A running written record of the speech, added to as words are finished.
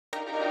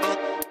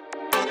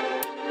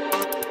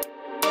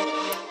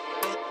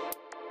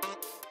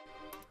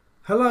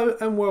Hello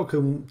and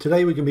welcome.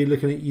 Today we're going to be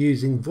looking at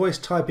using voice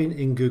typing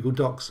in Google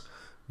Docs.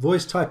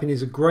 Voice typing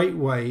is a great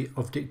way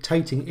of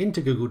dictating into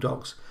Google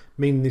Docs,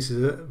 meaning this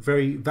is a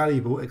very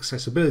valuable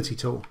accessibility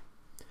tool.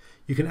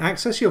 You can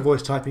access your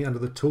voice typing under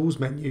the Tools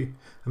menu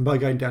and by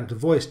going down to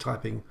Voice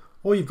Typing,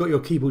 or you've got your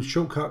keyboard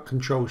shortcut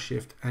Control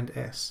Shift and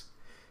S.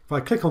 If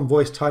I click on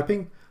voice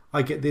typing,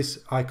 I get this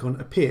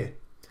icon appear.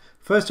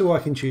 First of all, I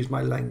can choose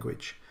my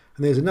language,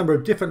 and there's a number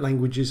of different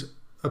languages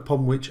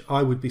upon which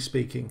I would be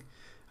speaking.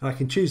 And I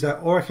can choose that,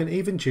 or I can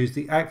even choose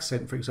the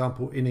accent, for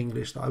example, in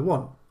English that I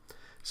want.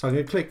 So I'm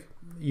going to click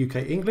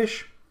UK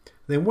English.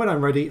 Then when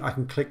I'm ready, I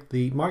can click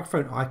the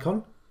microphone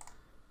icon,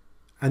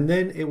 and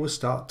then it will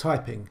start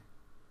typing.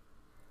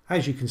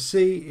 As you can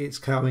see, it's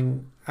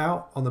coming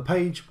out on the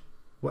page,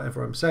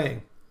 whatever I'm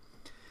saying.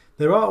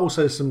 There are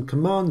also some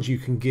commands you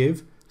can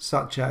give,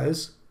 such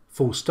as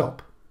full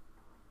stop,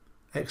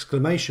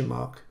 exclamation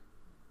mark.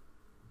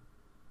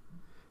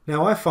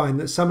 Now I find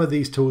that some of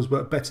these tools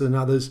work better than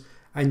others,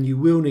 and you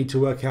will need to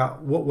work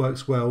out what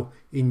works well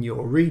in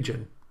your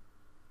region.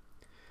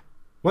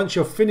 Once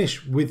you're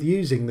finished with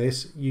using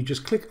this, you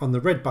just click on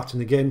the red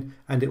button again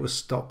and it will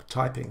stop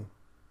typing.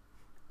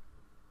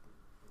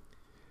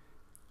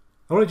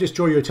 I want to just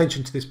draw your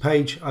attention to this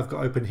page I've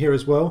got open here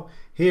as well.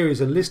 Here is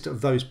a list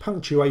of those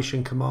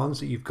punctuation commands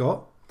that you've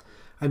got.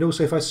 And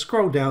also if I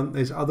scroll down,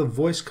 there's other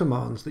voice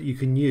commands that you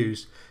can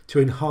use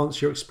to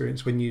enhance your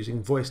experience when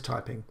using voice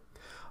typing.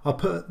 I'll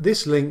put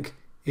this link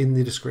in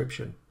the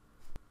description.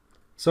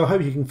 So I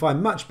hope you can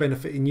find much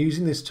benefit in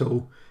using this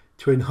tool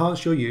to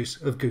enhance your use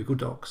of Google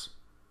Docs.